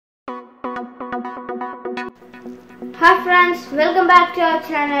Hi friends, welcome back to our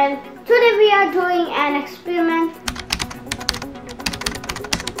channel. Today we are doing an experiment.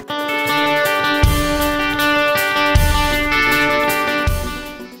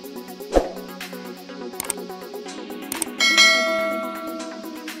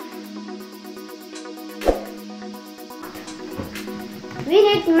 We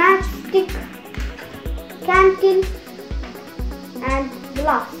need matchstick, canteen and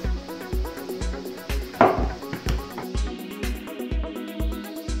glass.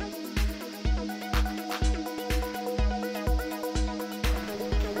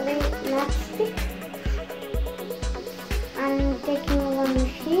 Matchstick. I'm taking one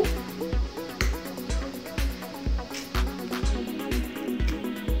machine.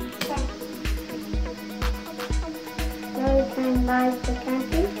 Now we can light the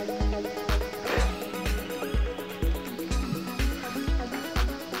canteen.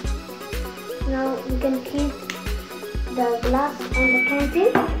 Now we can keep the glass on the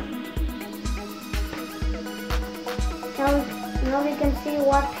canteen. Now we can see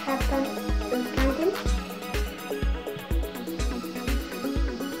what happened to the canteen.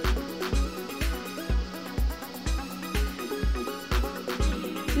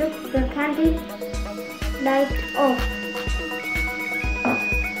 Look, the canteen light off.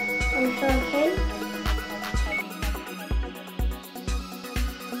 Also okay.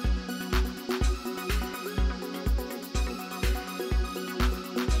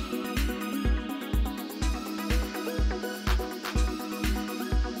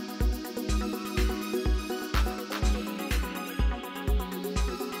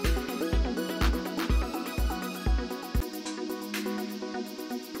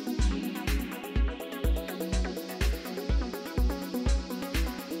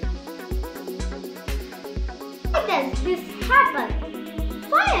 Why does this happen?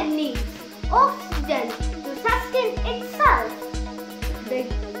 Fire needs oxygen to sustain itself. The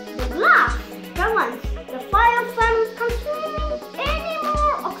glass prevents the fire from consuming any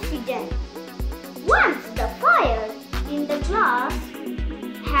more oxygen. Once the fire in the glass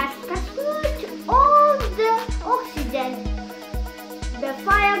has consumed all the oxygen, the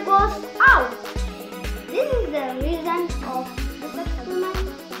fire goes out. This is the reason of this experiment.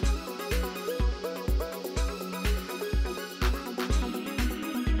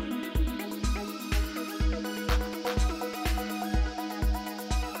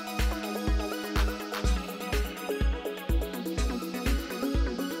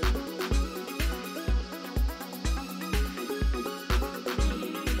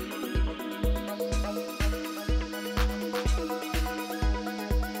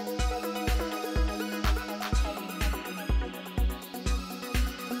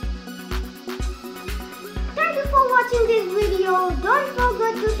 Thank you for watching this video. Don't